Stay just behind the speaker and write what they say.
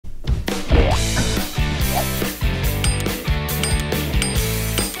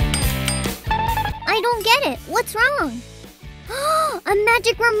get it. What's wrong? A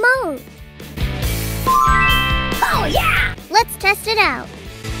magic remote. Oh, yeah! Let's test it out.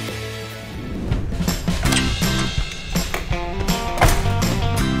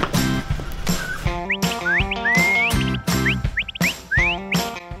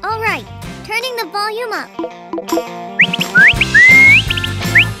 All right, turning the volume up.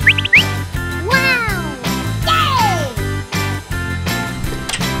 Wow! Yay!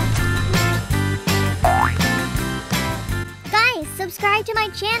 Guys, subscribe to my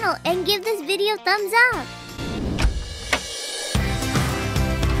channel and give this video thumbs up.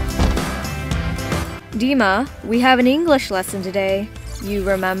 Dima, we have an English lesson today. You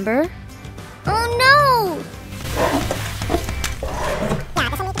remember? Oh no!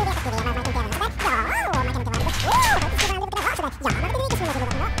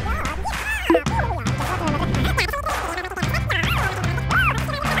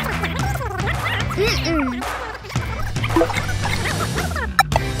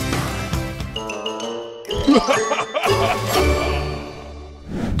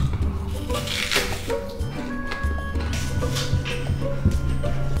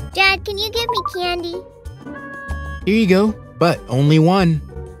 Dad, can you give me candy? Here you go, but only one.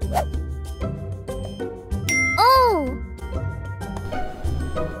 Oh!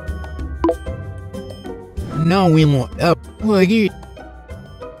 No, we won't. Well, here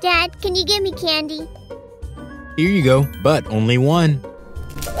Dad, can you give me candy? you go, but only one.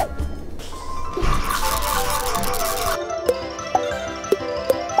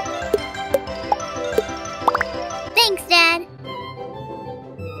 Thanks, Dad.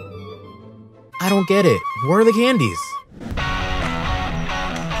 I don't get it. Where are the candies?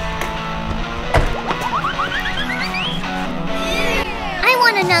 I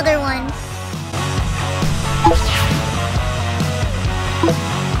want another one.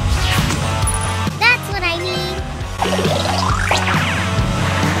 That's what I need.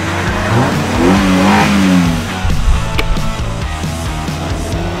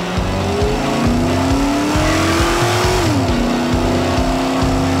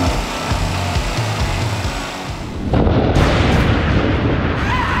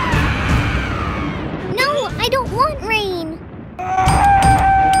 No, I don't want rain.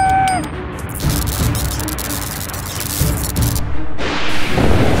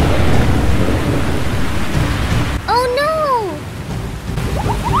 Oh no!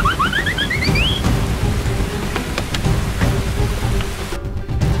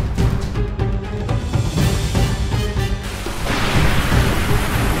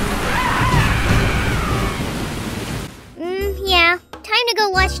 Yeah, time to go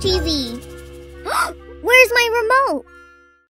watch TV. Where's my remote?